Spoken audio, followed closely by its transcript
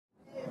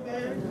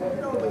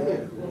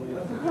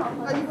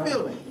How you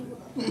feeling?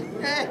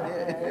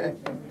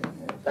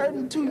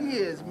 32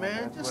 years,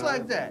 man, just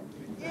like that.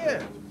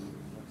 Yeah,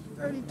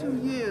 32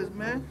 years,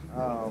 man.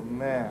 Oh,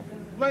 man.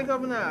 Blink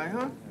of an eye,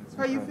 huh?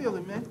 How you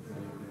feeling, man?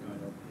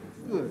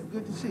 Good,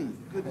 good to see you.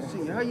 Good to see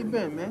you. How you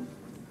been, man?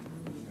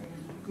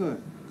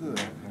 Good, good,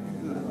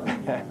 good.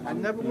 I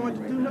never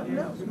wanted to do nothing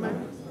else,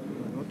 man.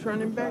 No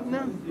turning back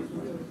now.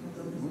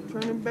 No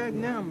turning back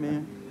now,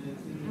 man.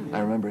 I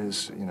remember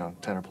his,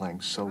 tenor playing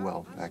so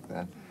well back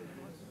then.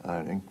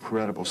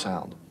 Incredible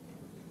sound.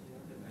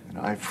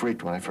 I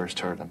freaked when I first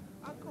heard him.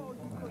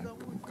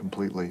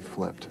 Completely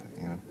flipped,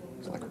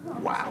 It's like,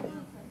 wow.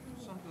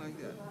 Something like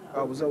that.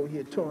 I was over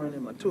here touring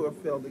and my tour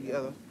fell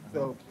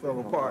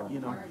apart,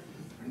 And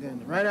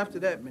then right after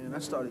that, man, I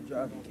started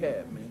driving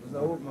cab, man, because I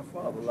owed my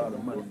father a lot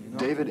of money,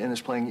 David, in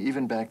his playing,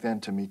 even back then,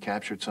 to me,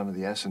 captured some of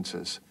the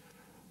essences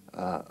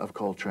of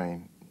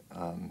Coltrane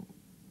and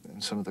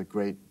some of the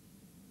great,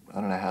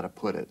 I don't know how to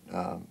put it,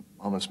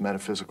 almost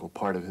metaphysical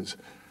part of his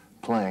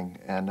playing.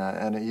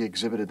 And he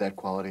exhibited that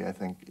quality, I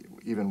think,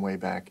 even way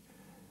back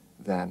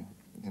then,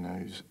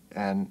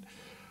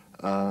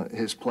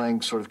 his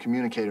playing sort of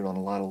communicated on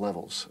a lot of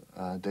levels.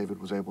 David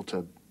was able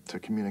to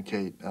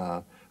communicate,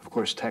 of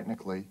course,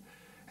 technically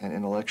and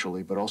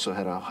intellectually, but also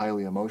had a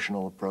highly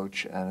emotional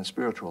approach and a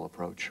spiritual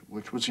approach,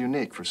 which was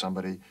unique for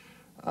somebody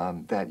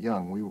that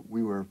young. We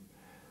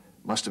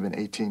must have been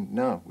 18,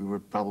 no, we were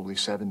probably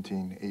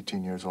 17,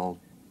 18 years old.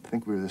 I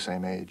think we were the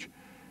same age.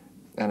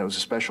 And it was a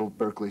special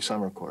Berkeley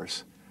summer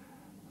course.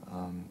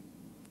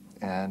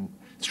 And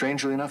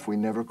strangely enough, we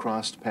never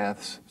crossed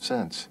paths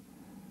since.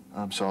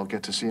 So I'll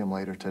get to see him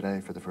later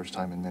today for the first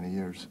time in many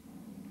years.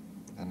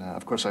 And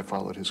of course, I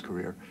followed his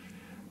career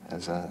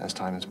as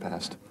time has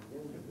passed.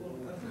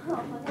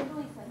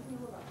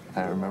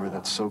 I remember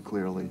that so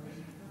clearly,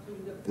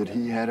 that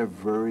he had a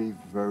very,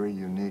 very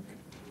unique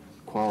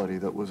quality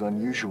that was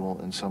unusual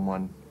in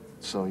someone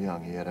so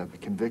young. He had a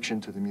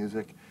conviction to the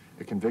music,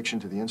 a conviction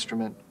to the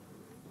instrument,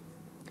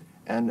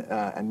 and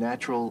a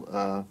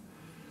natural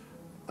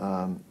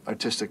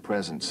artistic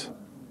presence,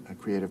 a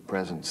creative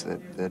presence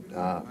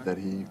that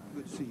he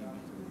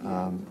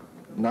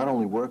not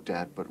only worked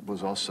at, but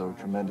was also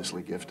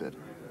tremendously gifted.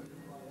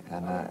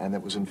 And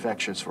it was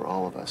infectious for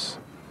all of us.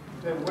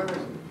 David, where is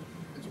it?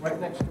 It's right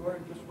next door,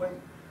 just wait.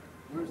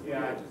 Where's the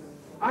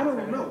I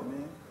don't know,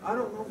 man. I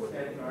don't know what.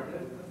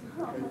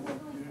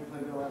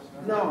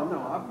 No,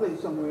 I played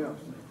somewhere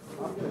else.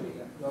 I played.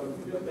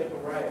 Just make a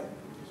right.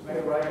 Just make a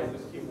right and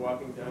just keep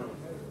walking down.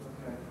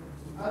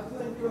 I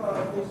think they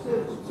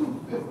said it's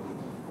 250.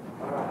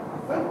 All right.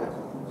 I think that's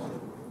what they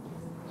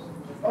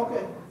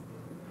said. Okay.